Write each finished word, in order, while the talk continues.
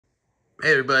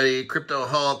Hey everybody, Crypto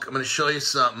Hulk. I'm going to show you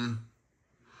something.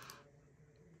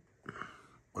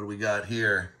 What do we got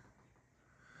here?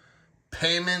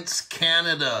 Payments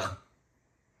Canada.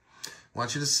 I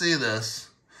want you to see this.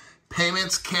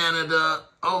 Payments Canada.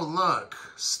 Oh, look.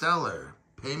 Stellar.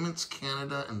 Payments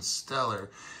Canada and Stellar.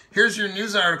 Here's your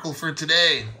news article for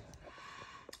today.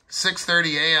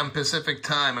 6:30 a.m. Pacific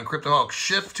time on Crypto Hulk.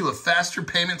 Shift to a faster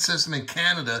payment system in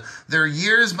Canada. They're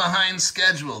years behind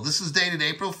schedule. This is dated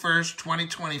April 1st,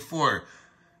 2024.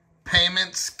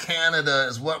 Payments Canada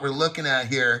is what we're looking at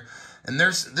here. And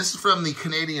this is from the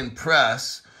Canadian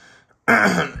press.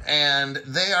 And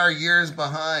they are years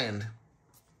behind.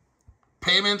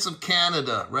 Payments of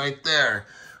Canada, right there.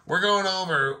 We're going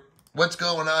over what's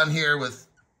going on here with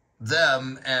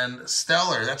them and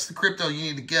Stellar. That's the crypto you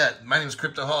need to get. My name is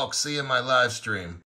Crypto Hulk. See you in my live stream.